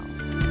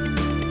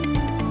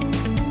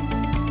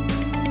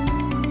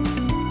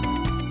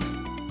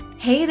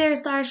Hey there,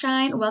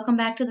 Starshine. Welcome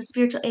back to the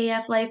Spiritual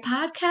AF Life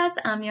podcast.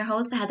 I'm your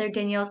host, Heather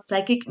Danielle,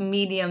 Psychic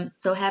Medium.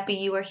 So happy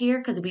you are here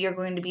because we are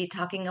going to be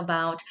talking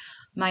about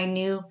my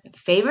new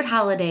favorite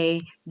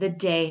holiday, the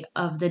Day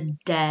of the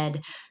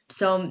Dead.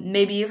 So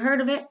maybe you've heard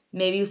of it,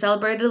 maybe you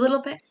celebrate it a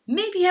little bit,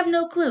 maybe you have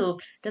no clue.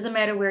 Doesn't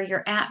matter where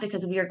you're at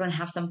because we are going to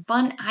have some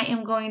fun. I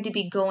am going to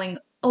be going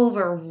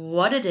over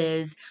what it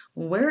is,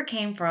 where it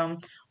came from,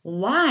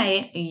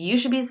 why you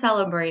should be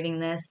celebrating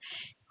this,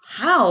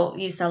 how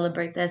you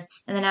celebrate this,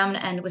 and then I'm going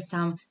to end with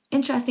some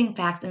interesting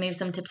facts and maybe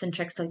some tips and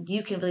tricks so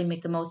you can really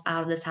make the most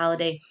out of this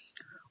holiday.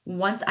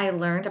 Once I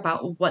learned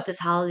about what this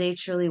holiday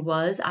truly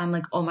was, I'm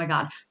like, oh my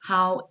God,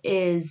 how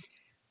is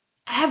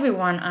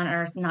everyone on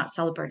earth not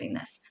celebrating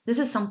this? This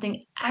is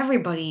something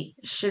everybody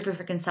should be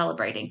freaking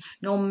celebrating,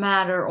 no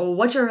matter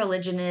what your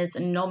religion is,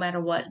 and no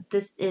matter what.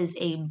 This is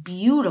a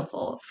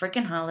beautiful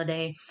freaking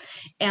holiday,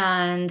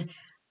 and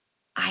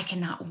I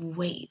cannot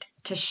wait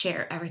to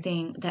share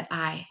everything that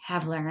I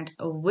have learned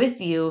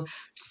with you.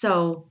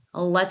 So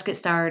let's get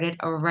started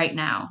right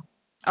now.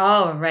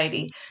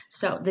 Alrighty.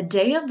 So the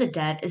Day of the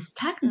Dead is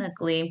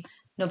technically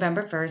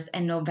November 1st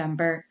and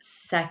November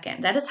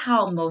 2nd. That is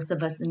how most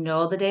of us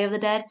know the Day of the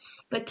Dead.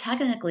 But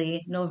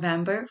technically,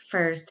 November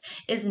 1st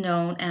is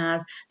known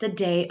as the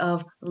Day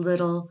of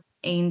Little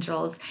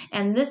Angels.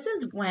 And this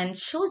is when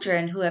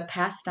children who have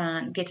passed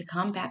on get to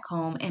come back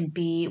home and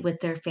be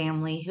with their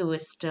family who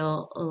is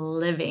still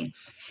living.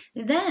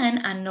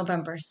 Then on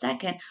November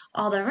 2nd,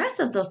 all the rest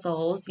of the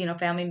souls,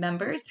 family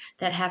members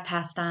that have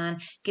passed on,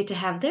 get to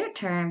have their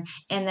turn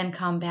and then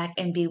come back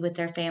and be with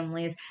their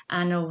families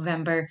on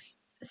November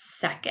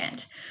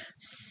 2nd.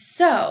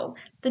 So,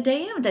 the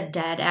Day of the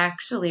Dead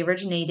actually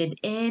originated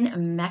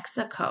in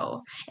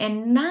Mexico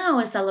and now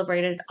is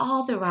celebrated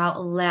all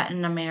throughout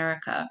Latin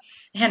America.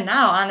 And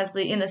now,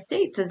 honestly, in the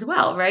States as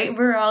well, right?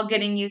 We're all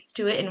getting used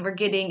to it and we're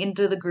getting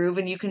into the groove,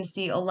 and you can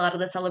see a lot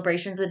of the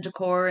celebrations and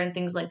decor and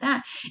things like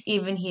that,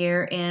 even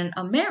here in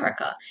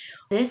America.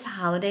 This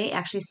holiday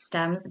actually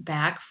stems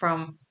back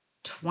from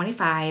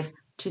 25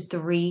 to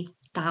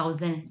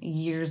 3,000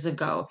 years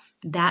ago.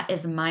 That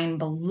is mind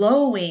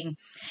blowing.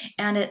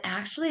 And it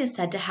actually is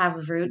said to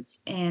have roots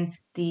in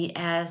the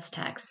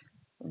Aztecs.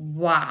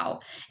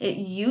 Wow. It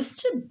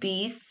used to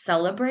be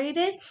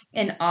celebrated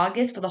in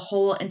August for the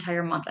whole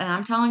entire month. And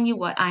I'm telling you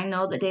what, I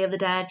know the Day of the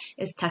Dead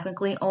is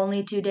technically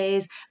only 2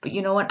 days, but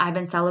you know what? I've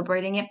been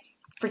celebrating it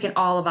freaking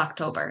all of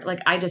October. Like,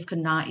 I just could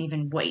not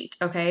even wait,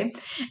 okay?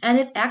 And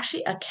it's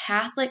actually a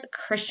Catholic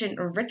Christian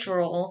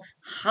ritual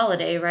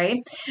holiday, right?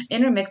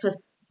 Intermixed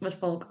with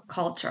folk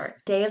culture.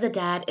 Day of the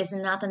Dead is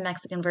not the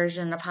Mexican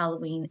version of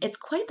Halloween. It's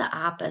quite the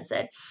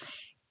opposite.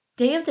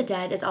 Day of the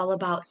Dead is all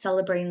about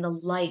celebrating the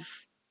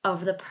life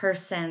of the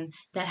person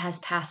that has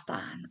passed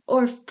on,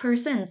 or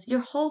persons, your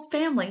whole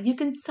family. You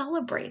can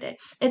celebrate it.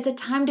 It's a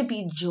time to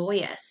be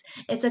joyous.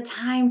 It's a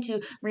time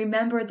to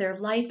remember their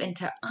life and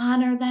to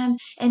honor them.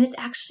 And it's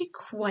actually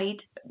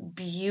quite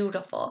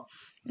beautiful.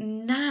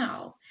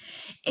 Now,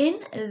 in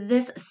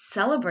this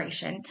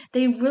celebration,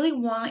 they really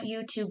want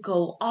you to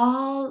go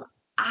all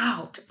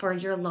out for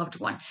your loved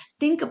one.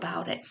 Think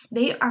about it.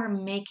 They are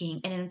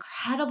making an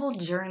incredible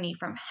journey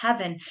from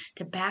heaven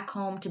to back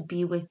home to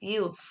be with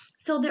you.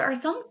 So there are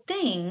some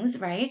things,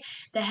 right,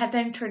 that have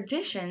been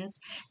traditions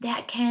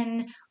that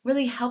can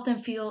really help them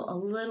feel a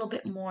little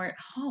bit more at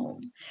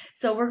home.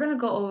 So we're going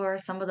to go over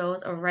some of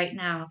those right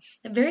now.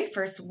 The very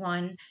first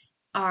one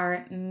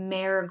are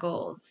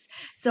marigolds.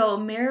 So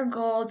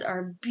marigolds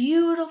are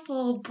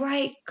beautiful,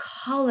 bright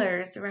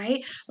colors,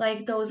 right?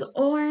 Like those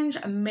orange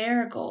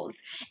marigolds.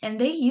 And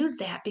they use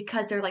that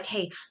because they're like,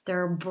 hey,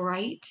 they're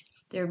bright,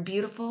 they're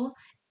beautiful,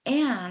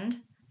 and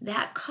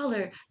that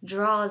color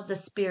draws the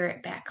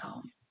spirit back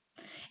home.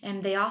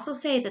 And they also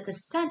say that the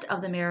scent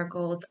of the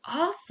marigolds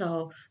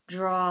also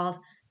draw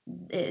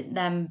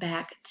them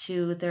back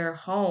to their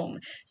home.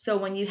 So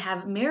when you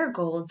have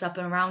marigolds up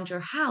and around your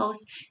house,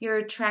 you're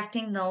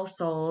attracting those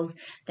souls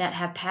that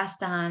have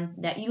passed on,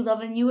 that you love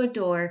and you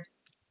adore,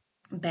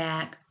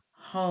 back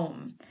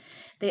home.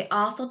 They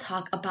also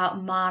talk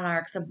about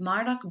monarchs, of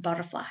monarch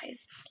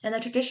butterflies. And the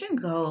tradition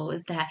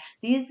goes that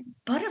these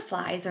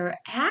butterflies are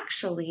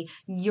actually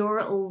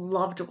your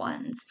loved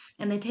ones,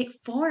 and they take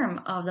form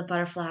of the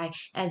butterfly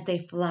as they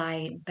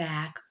fly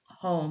back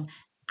home.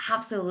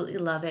 Absolutely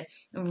love it.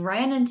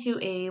 Ran into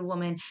a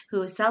woman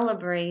who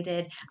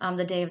celebrated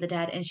the Day of the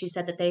Dead, and she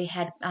said that they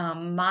had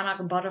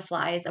monarch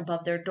butterflies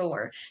above their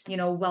door,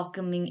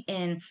 welcoming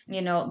in,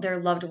 their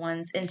loved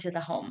ones into the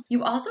home.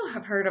 You also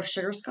have heard of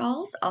sugar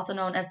skulls, also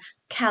known as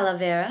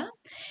calavera,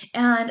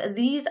 and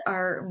these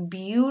are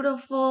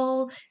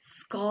beautiful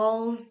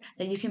skulls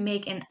that you can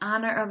make in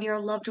honor of your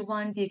loved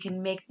ones. You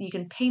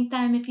can paint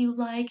them if you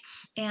like,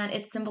 and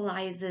it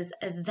symbolizes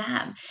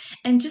them.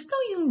 And just so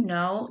you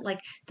know,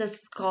 like the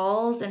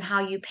skulls and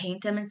how you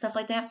paint them and stuff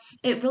like that,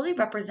 it really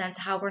represents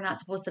how we're not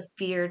supposed to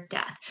fear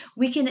death.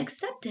 We can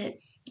accept it,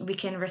 we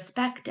can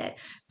respect it,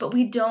 but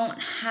we don't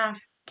have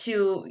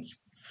to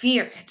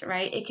fear it,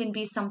 right? It can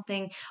be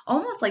something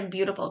almost like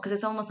beautiful because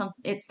it's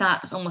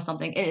not almost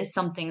something, it is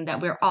something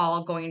that we're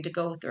all going to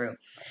go through.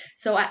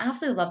 So I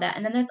absolutely love that.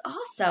 And then there's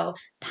also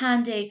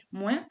Pan de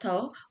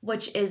Muerto,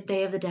 which is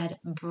Day of the Dead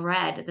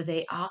bread that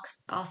they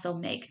also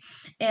make.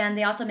 And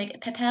they also make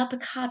papel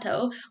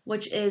picado,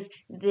 which is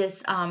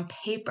this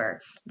paper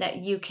that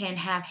you can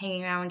have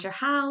hanging around your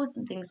house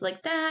and things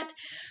like that.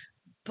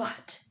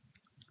 But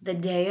the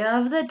Day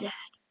of the Dead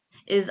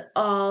is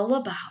all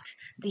about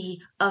the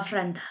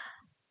ofrenda,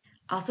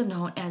 also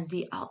known as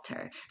the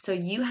altar. So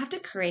you have to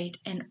create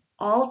an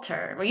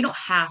altar. Well, you don't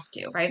have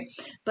to, right?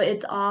 But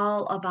it's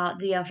all about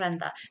the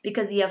ofrenda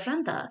because the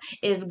ofrenda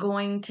is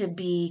going to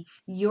be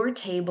your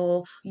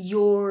table,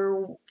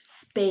 your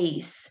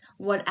space,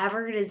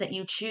 whatever it is that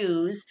you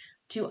choose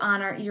to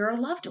honor your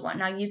loved one.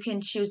 Now, you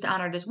can choose to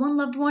honor just one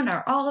loved one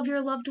or all of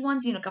your loved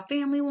ones, like a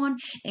family one.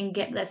 And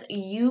get this,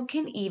 you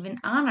can even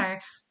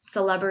honor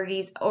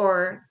celebrities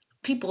or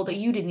people that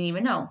you didn't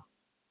even know.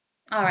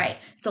 All right,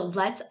 so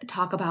let's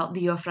talk about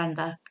the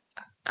ofrenda.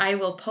 I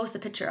will post a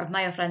picture of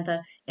my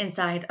ofrenda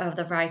inside of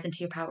the Rise into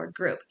Your Power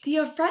group. The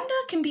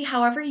ofrenda can be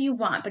however you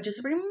want, but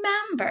just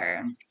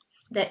remember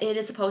that it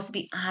is supposed to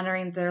be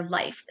honoring their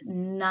life,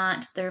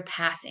 not their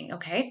passing,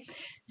 okay?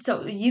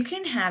 So you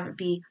can have it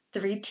be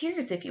 3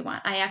 tiers if you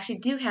want. I actually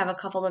do have a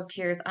couple of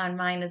tiers on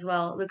mine as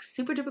well. It looks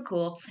super duper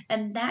cool,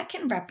 and that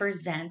can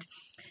represent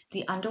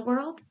the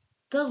underworld,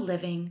 the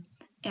living,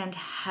 and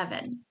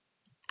heaven.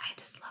 I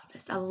just love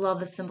this. I love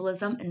the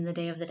symbolism in the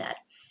Day of the Dead.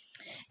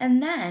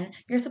 And then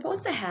you're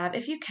supposed to have,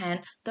 if you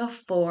can, the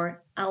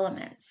 4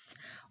 elements: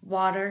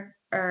 water,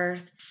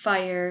 earth,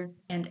 fire,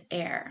 and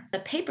air. The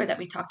paper that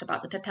we talked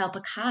about, the papel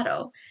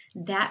picado,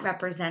 that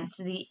represents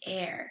the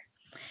air.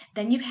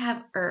 Then you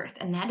have earth,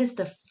 and that is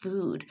the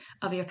food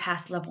of your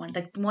past loved one,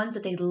 the ones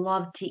that they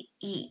love to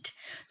eat.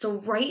 So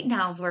right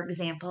now, for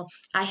example,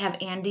 I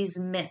have Andes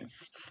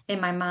mints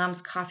in my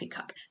mom's coffee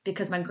cup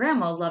because my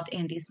grandma loved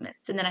Andes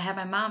mints. And then I have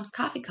my mom's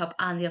coffee cup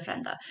on the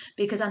ofrenda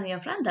because on the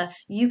ofrenda,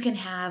 you can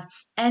have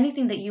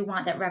anything that you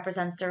want that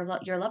represents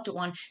your loved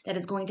one that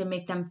is going to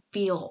make them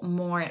feel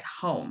more at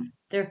home.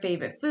 Their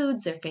favorite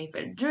foods, their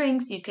favorite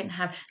drinks. You can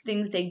have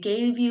things they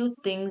gave you,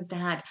 things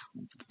that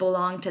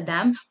belong to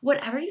them,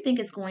 whatever you think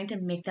is going to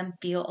make them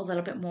feel a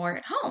little bit more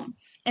at home.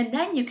 And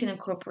then you can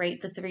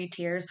incorporate the 3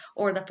 tiers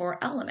or the 4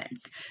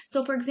 elements.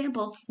 So, for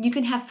example, you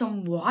can have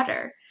some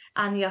water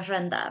on the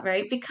ofrenda,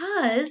 right?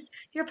 Because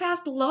your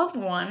past loved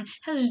one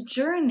has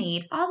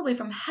journeyed all the way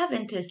from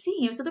heaven to see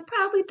you, so they're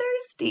probably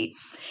thirsty.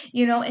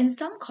 In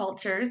some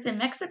cultures, in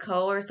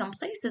Mexico or some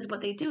places,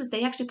 what they do is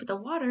they actually put the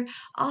water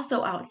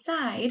also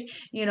outside,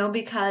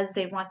 because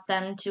they want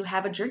them to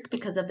have a drink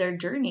because of their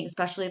journey,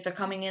 especially if they're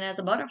coming in as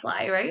a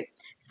butterfly, right?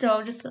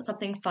 So just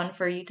something fun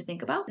for you to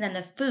think about. And then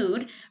the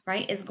food,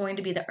 right, is going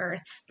to be the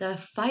earth. The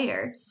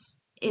fire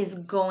is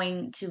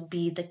going to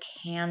be the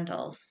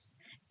candles.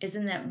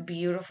 Isn't that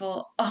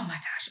beautiful? Oh my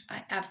gosh,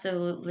 I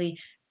absolutely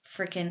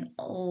freaking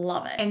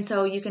love it. And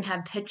so you can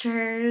have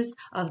pictures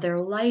of their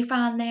life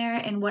on there.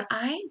 And what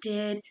I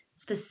did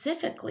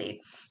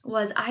specifically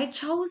was I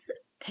chose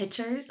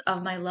pictures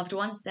of my loved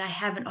ones that I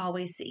haven't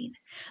always seen.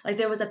 Like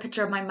there was a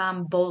picture of my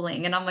mom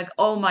bowling, and I'm like,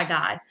 oh my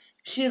God,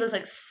 she looks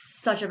like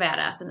such a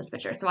badass in this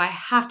picture, so I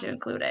have to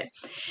include it.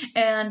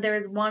 And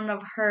there's one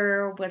of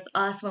her with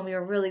us when we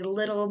were really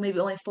little, maybe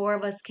only 4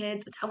 of us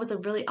kids, but that was a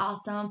really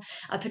awesome.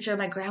 A picture of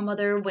my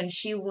grandmother when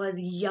she was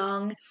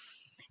young.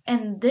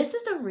 And this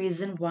is a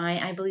reason why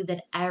I believe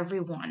that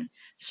everyone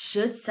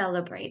should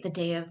celebrate the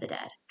Day of the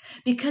Dead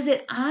because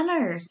it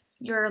honors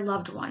your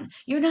loved one.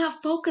 You're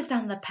not focused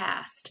on the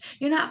past.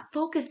 You're not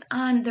focused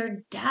on their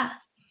death.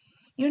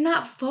 You're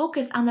not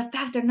focused on the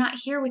fact they're not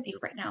here with you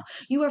right now.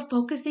 You are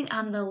focusing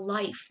on the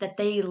life that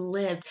they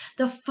lived,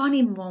 the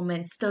funny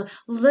moments, the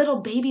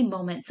little baby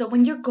moments. So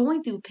when you're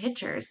going through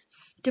pictures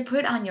to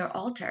put on your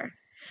altar,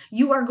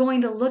 you are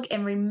going to look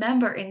and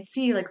remember and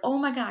see like, oh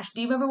my gosh,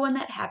 do you remember when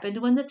that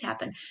happened, when this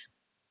happened?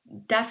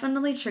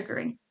 Definitely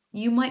triggering.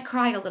 You might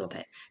cry a little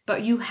bit,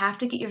 but you have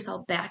to get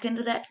yourself back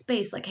into that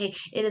space. Like, hey,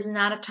 it is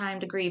not a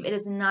time to grieve. It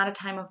is not a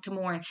time to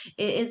mourn.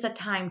 It is a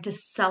time to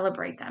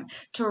celebrate them,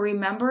 to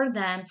remember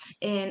them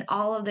in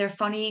all of their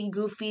funny,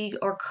 goofy,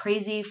 or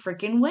crazy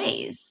freaking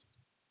ways.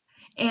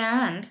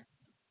 And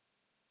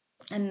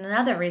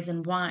another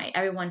reason why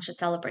everyone should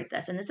celebrate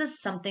this, and this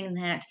is something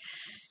that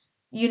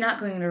you're not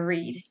going to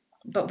read,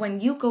 but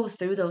when you go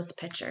through those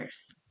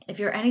pictures, if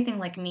you're anything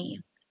like me,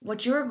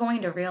 what you're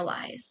going to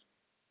realize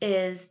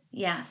is,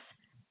 yes,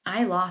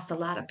 I lost a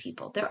lot of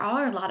people. There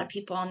are a lot of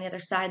people on the other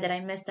side that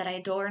I miss, that I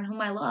adore, and whom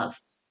I love.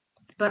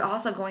 But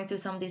also going through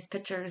some of these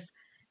pictures,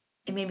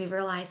 it made me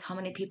realize how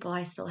many people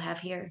I still have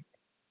here.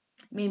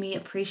 It made me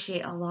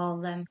appreciate a lot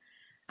of them.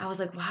 I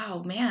was like,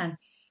 wow, man,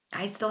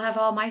 I still have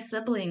all my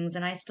siblings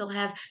and I still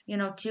have,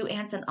 2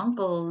 aunts and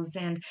uncles.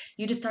 And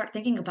you just start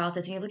thinking about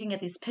this and you're looking at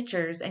these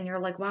pictures and you're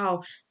like,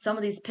 wow, some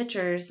of these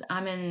pictures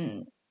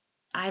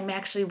I'm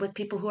actually with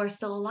people who are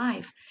still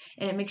alive,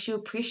 and it makes you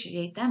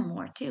appreciate them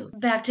more too.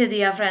 Back to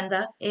the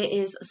ofrenda, it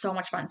is so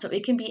much fun. So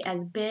it can be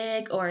as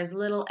big or as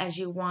little as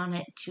you want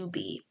it to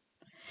be.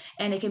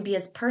 And it can be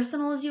as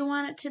personal as you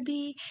want it to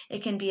be.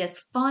 It can be as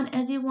fun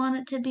as you want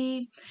it to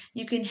be.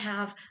 You can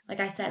have, like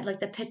I said, like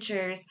the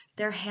pictures,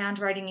 their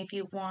handwriting if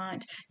you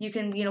want. You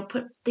can,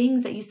 put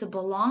things that used to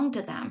belong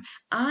to them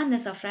on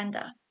this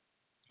ofrenda.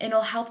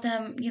 It'll help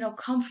them,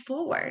 come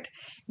forward.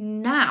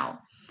 Now,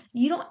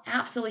 you don't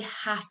absolutely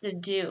have to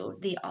do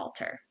the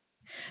altar.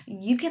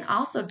 You can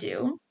also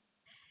do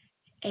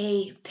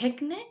a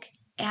picnic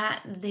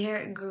at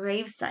their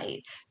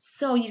gravesite.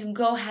 So you can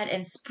go ahead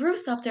and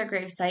spruce up their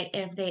gravesite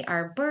if they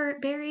are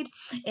buried,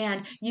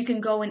 and you can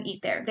go and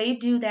eat there. They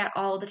do that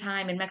all the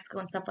time in Mexico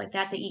and stuff like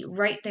that. They eat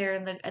right there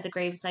at the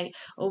gravesite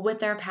with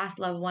their past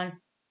loved one.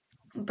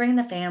 Bring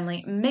the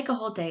family, make a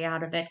whole day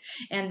out of it,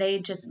 and they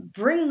just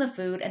bring the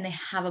food and they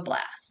have a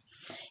blast.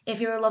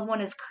 If your loved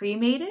one is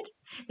cremated,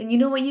 then you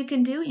know what you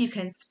can do? You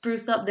can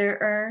spruce up their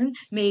urn,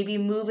 maybe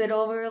move it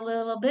over a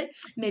little bit,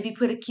 maybe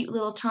put a cute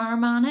little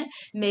charm on it,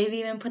 maybe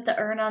even put the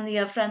urn on the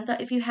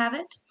ofrenda if you have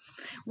it.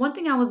 One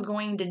thing I was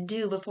going to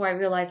do before I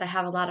realized I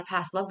have a lot of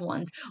past loved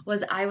ones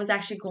was I was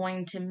actually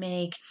going to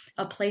make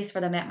a place for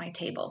them at my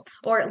table,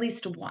 or at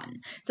least one.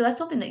 So that's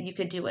something that you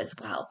could do as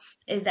well,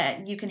 is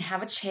that you can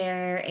have a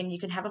chair and you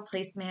can have a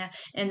placemat,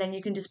 and then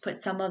you can just put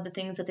some of the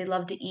things that they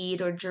love to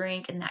eat or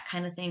drink and that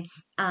kind of thing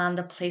on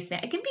the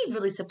placemat. It can be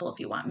really simple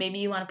if you want. Maybe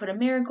you want to put a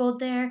marigold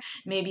there.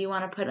 Maybe you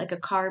want to put like a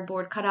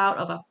cardboard cutout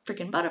of a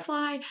freaking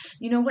butterfly.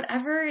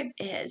 Whatever it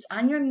is.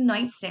 On your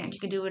nightstand, you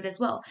can do it as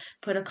well.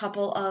 Put a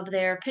couple of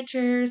their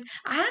pictures.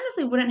 I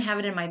honestly wouldn't have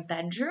it in my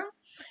bedroom.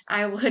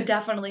 I would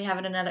definitely have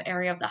it in another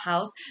area of the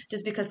house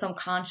just because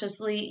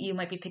subconsciously you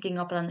might be picking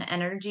up on the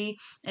energy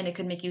and it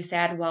could make you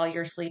sad while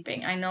you're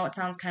sleeping. I know it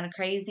sounds kind of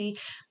crazy,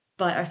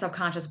 but our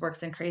subconscious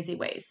works in crazy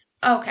ways.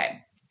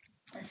 Okay.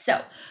 So,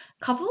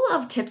 a couple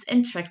of tips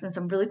and tricks and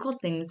some really cool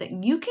things that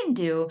you can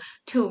do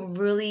to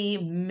really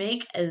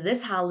make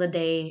this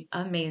holiday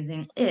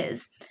amazing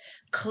is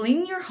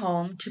clean your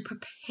home to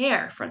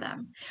prepare for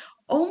them.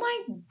 Oh my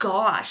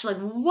gosh, like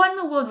what in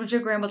the world would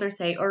your grandmother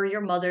say or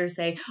your mother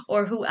say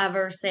or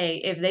whoever say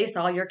if they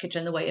saw your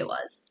kitchen the way it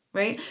was,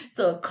 right?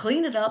 So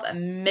clean it up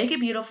and make it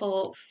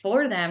beautiful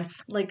for them.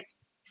 Like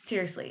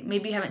seriously,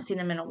 maybe you haven't seen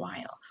them in a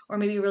while or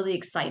maybe you're really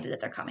excited that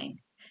they're coming,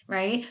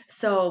 right?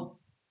 So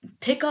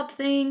pick up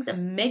things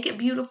and make it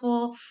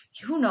beautiful.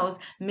 Who knows?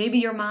 Maybe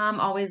your mom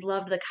always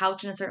loved the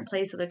couch in a certain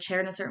place or the chair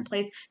in a certain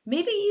place.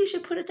 Maybe you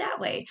should put it that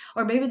way.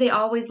 Or maybe they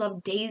always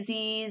loved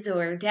daisies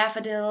or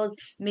daffodils.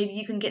 Maybe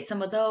you can get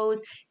some of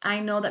those. I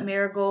know that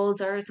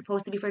marigolds are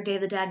supposed to be for Day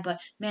of the Dead, but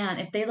man,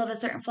 if they love a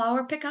certain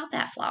flower, pick out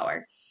that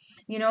flower.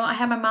 I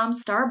have my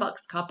mom's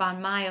Starbucks cup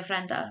on my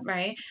ofrenda,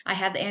 right? I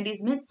have the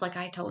Andes Mints, like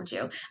I told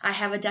you. I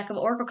have a deck of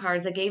Oracle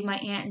cards I gave my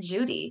Aunt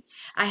Judy.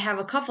 I have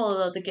a couple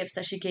of the gifts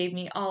that she gave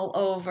me all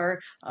over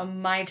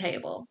my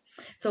table.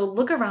 So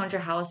look around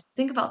your house,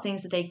 think about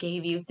things that they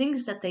gave you,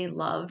 things that they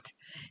loved,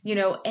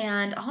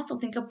 and also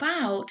think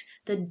about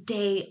the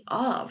day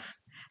of,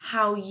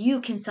 how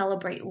you can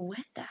celebrate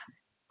with them.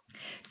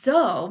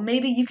 So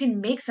maybe you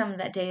can make some of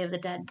that Day of the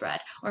Dead bread,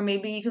 or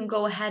maybe you can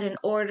go ahead and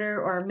order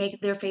or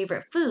make their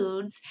favorite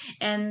foods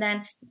and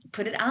then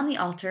put it on the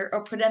altar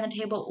or put it on the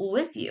table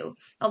with you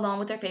along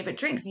with their favorite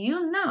drinks.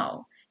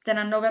 Then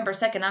on November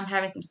 2nd, I'm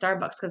having some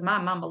Starbucks because my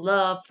mama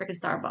loved freaking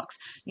Starbucks.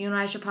 You know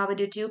what I should probably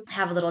do too?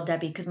 Have a Little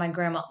Debbie because my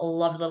grandma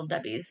loved Little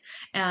Debbie's.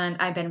 And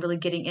I've been really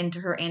getting into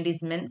her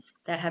Andes Mints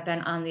that have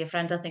been on the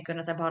ofrenda. Thank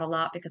goodness I bought a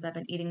lot because I've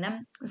been eating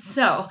them.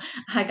 So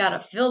I got to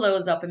fill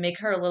those up and make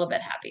her a little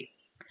bit happy.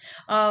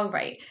 All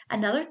right.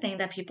 Another thing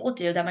that people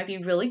do that might be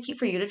really cute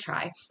for you to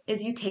try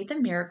is you take the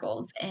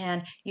marigolds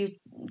and you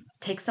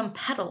take some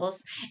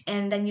petals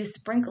and then you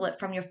sprinkle it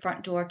from your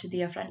front door to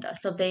the ofrenda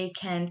so they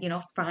can,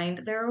 find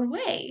their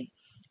way.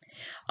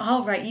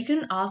 All right, you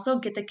can also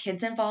get the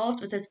kids involved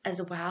with this as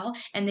well,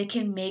 and they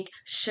can make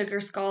sugar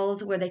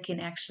skulls where they can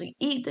actually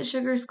eat the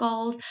sugar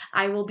skulls.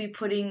 I will be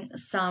putting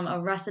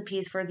some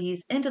recipes for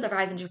these into the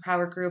Rise into Your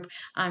Power group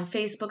on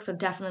Facebook, so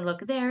definitely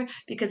look there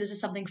because this is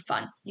something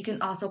fun. You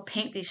can also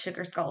paint these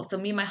sugar skulls. So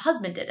me and my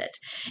husband did it,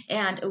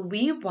 and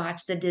we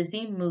watched the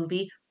Disney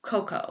movie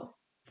Coco.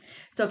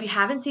 So if you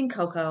haven't seen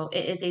Coco,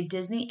 it is a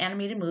Disney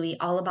animated movie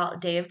all about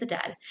Day of the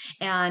Dead.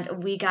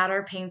 And we got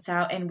our paints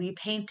out and we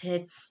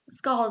painted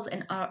skulls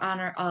in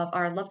honor of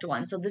our loved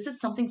ones. So this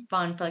is something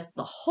fun for like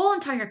the whole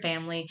entire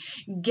family.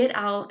 Get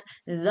out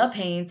the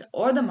paints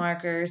or the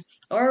markers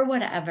or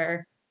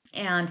whatever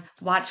and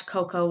watch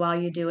Coco while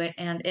you do it,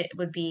 and it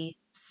would be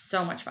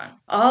so much fun.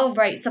 All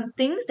right, some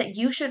things that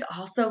you should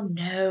also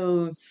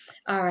know.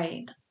 All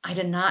right, I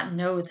did not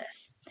know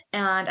this,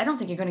 and I don't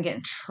think you're going to get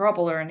in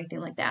trouble or anything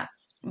like that,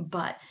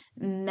 but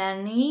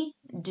many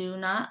do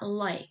not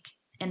like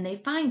and they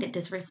find it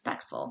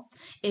disrespectful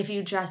if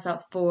you dress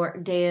up for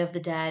Day of the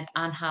Dead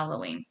on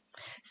Halloween.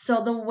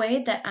 So, the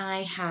way that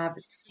I have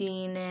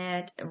seen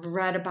it,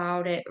 read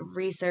about it,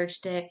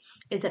 researched it,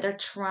 is that they're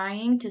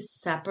trying to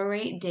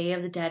separate Day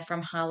of the Dead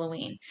from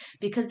Halloween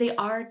because they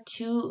are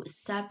two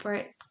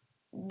separate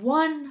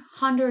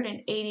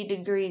 180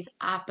 degrees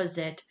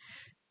opposite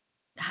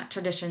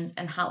traditions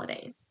and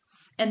holidays.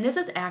 And this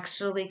is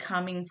actually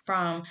coming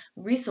from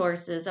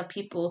resources of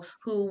people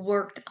who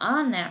worked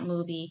on that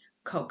movie,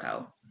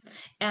 Coco.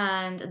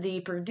 And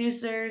the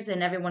producers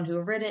and everyone who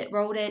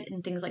wrote it,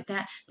 and things like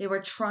that, they were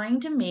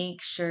trying to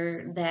make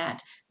sure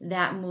that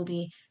that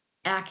movie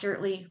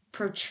accurately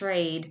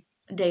portrayed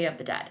Day of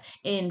the Dead.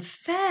 In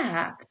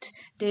fact,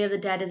 Day of the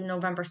Dead is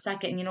November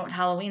 2nd. You know what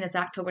Halloween is?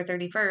 October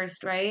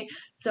 31st, right?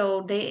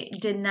 So they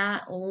did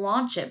not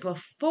launch it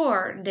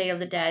before Day of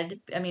the Dead.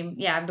 I mean,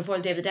 yeah, before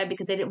Day of the Dead,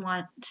 because they didn't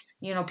want,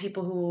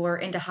 people who were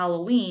into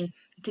Halloween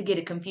to get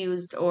it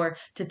confused or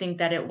to think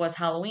that it was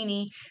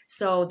Halloweeny.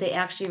 So they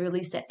actually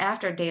released it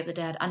after Day of the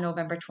Dead on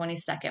November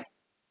 22nd.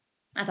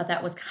 I thought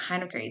that was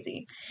kind of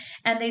crazy.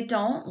 And they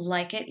don't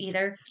like it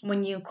either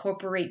when you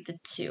incorporate the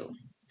two.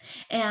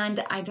 And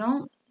I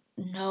don't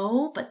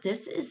know, but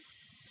this is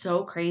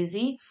so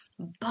crazy.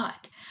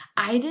 But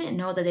I didn't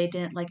know that they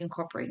didn't like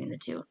incorporating the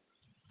two.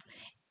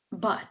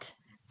 But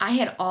I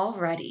had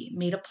already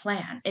made a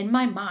plan in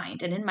my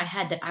mind and in my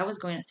head that I was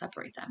going to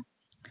separate them.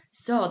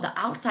 So the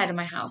outside of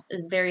my house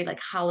is very like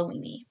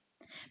Halloweeny,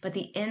 but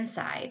the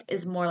inside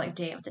is more like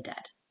Day of the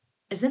Dead.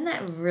 Isn't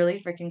that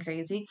really freaking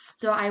crazy?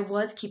 So I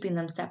was keeping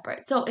them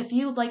separate. So if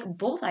you like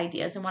both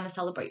ideas and want to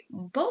celebrate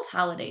both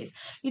holidays,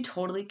 you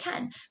totally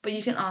can. But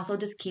you can also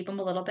just keep them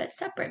a little bit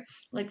separate.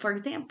 Like for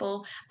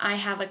example, I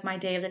have like my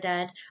Day of the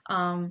Dead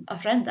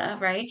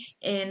ofrenda, right?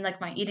 In like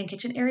my eating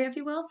kitchen area, if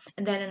you will.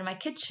 And then in my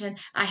kitchen,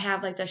 I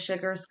have like the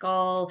sugar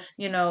skull,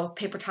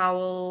 paper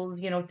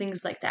towels,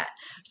 things like that.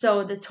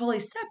 So that's totally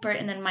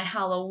separate. And then my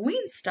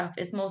Halloween stuff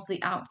is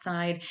mostly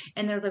outside.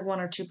 And there's like one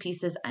or two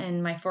pieces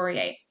in my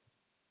foyer.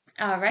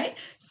 All right.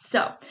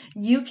 So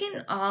you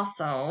can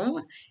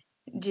also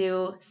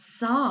do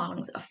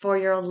songs for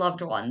your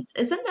loved ones.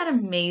 Isn't that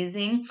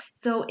amazing?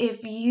 So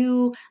if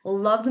you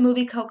love the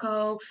movie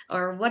Coco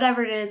or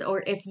whatever it is,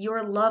 or if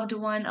your loved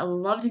one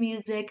loved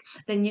music,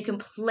 then you can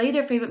play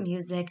their favorite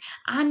music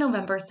on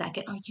November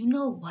 2nd. Or you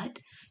know what?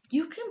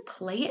 You can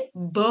play it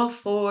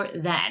before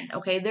then.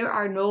 Okay. There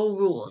are no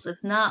rules.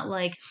 It's not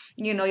like,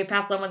 your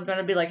past loved one's going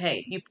to be like,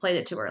 hey, you played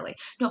it too early.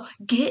 No,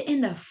 get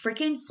in the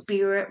freaking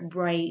spirit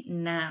right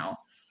now.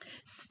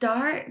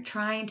 Start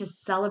trying to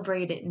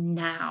celebrate it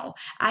now.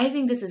 I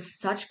think this is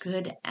such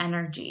good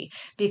energy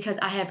because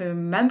I have been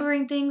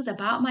remembering things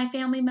about my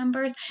family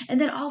members,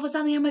 and then all of a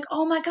sudden I'm like,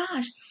 oh my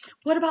gosh,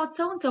 what about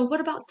so and so? What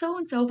about so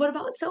and so? What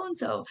about so and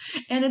so?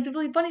 And it's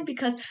really funny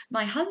because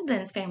my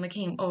husband's family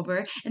came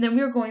over, and then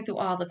we were going through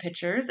all the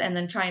pictures and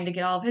then trying to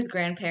get all of his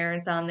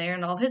grandparents on there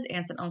and all of his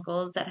aunts and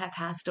uncles that have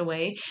passed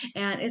away.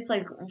 And it's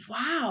like,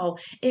 wow,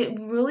 it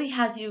really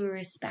has you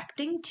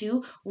respecting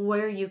too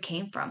where you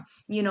came from,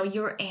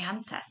 your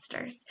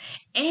ancestors.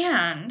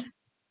 And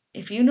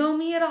if you know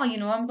me at all,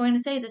 I'm going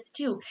to say this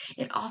too.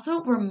 It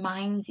also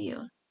reminds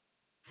you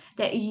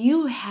that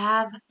you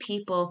have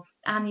people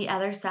on the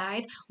other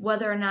side,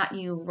 whether or not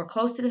you were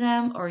close to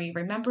them or you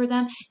remember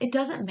them, it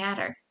doesn't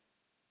matter.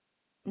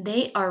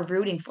 They are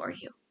rooting for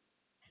you.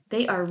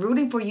 They are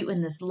rooting for you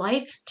in this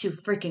life to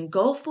freaking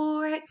go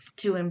for it,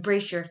 to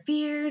embrace your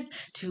fears,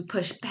 to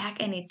push back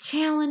any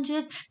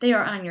challenges. They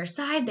are on your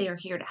side. They are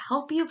here to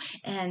help you.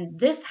 And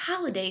this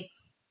holiday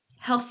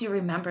helps you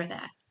remember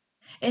that.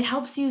 It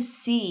helps you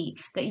see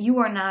that you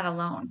are not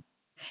alone.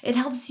 It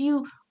helps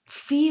you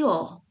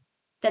feel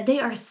that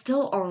they are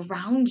still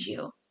around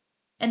you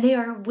and they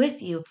are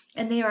with you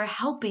and they are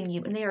helping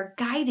you and they are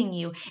guiding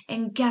you.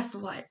 And guess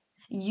what?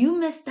 You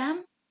miss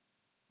them,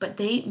 but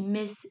they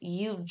miss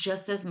you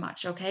just as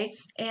much, okay?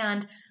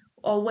 And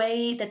a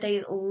way that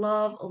they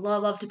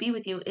love to be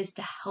with you is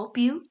to help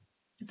you.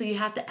 So you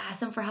have to ask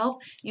them for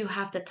help. You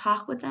have to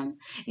talk with them,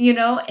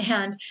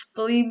 and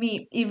believe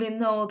me, even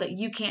though that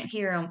you can't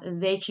hear them,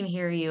 they can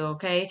hear you,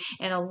 okay?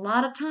 And a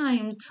lot of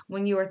times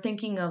when you are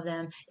thinking of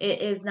them,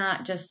 it is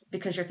not just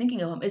because you're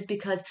thinking of them, it's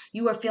because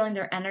you are feeling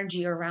their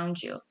energy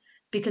around you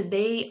because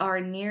they are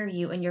near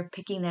you and you're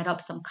picking that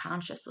up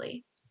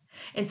subconsciously.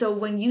 And so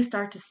when you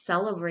start to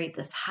celebrate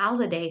this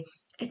holiday,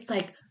 it's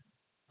like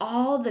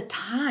all the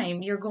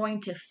time you're going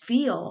to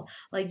feel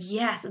like,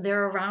 yes,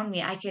 they're around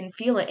me. I can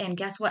feel it. And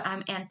guess what?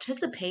 I'm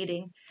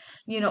anticipating,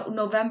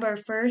 November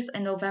 1st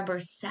and November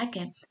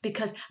 2nd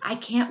because I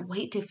can't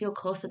wait to feel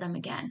close to them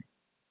again.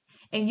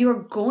 And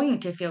you're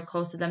going to feel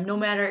close to them, no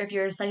matter if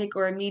you're a psychic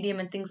or a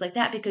medium and things like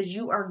that, because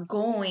you are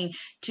going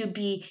to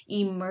be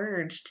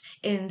immersed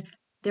in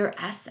their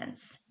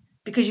essence.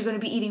 Because you're going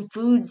to be eating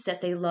foods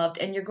that they loved,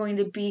 and you're going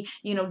to be,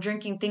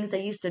 drinking things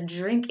they used to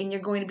drink, and you're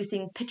going to be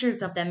seeing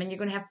pictures of them, and you're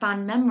going to have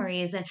fond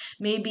memories, and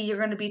maybe you're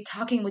going to be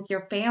talking with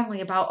your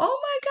family about, oh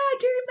my God,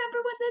 do you remember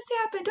when this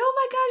happened? Oh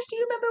my gosh, do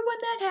you remember when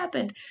that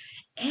happened?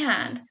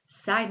 And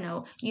side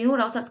note, you know what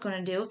else that's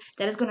going to do?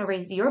 That is going to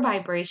raise your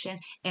vibration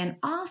and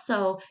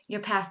also your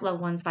past loved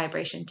one's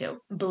vibration too.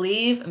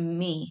 Believe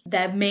me,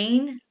 the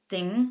main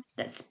thing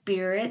that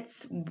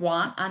spirits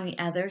want on the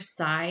other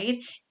side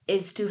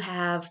is to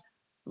have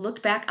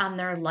looked back on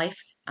their life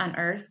on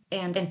earth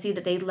and see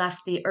that they left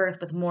the earth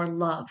with more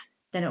love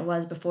than it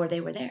was before they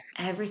were there.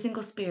 Every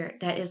single spirit,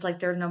 that is like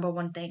their number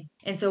one thing.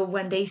 And so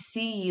when they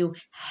see you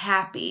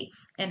happy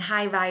and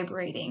high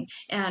vibrating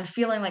and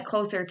feeling like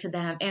closer to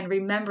them and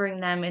remembering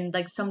them and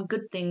like some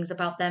good things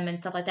about them and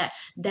stuff like that,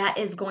 that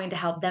is going to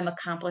help them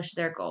accomplish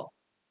their goal.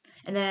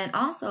 And then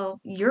also,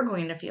 you're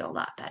going to feel a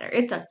lot better.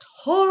 It's a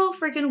total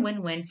freaking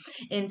win-win.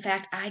 In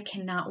fact, I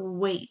cannot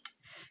wait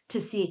to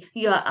see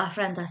your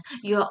ofrendas,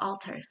 your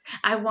altars.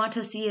 I want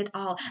to see it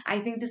all. I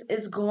think this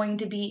is going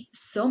to be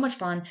so much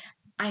fun.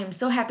 I am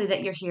so happy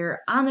that you're here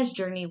on this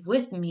journey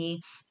with me,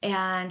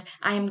 and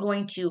I am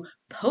going to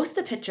post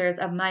the pictures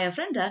of my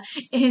ofrenda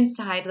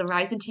inside the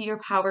Rise Into Your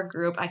Power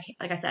group. Like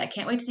I said, I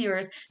can't wait to see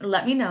yours.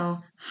 Let me know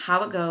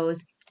how it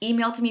goes.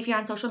 Email to me if you're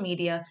on social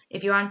media.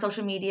 If you're on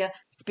social media,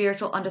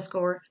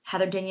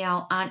 spiritual_Heather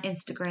Danielle on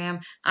Instagram.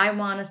 I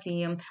want to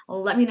see them.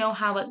 Let me know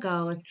how it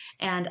goes,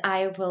 and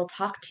I will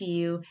talk to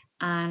you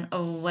on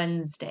a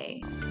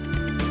Wednesday.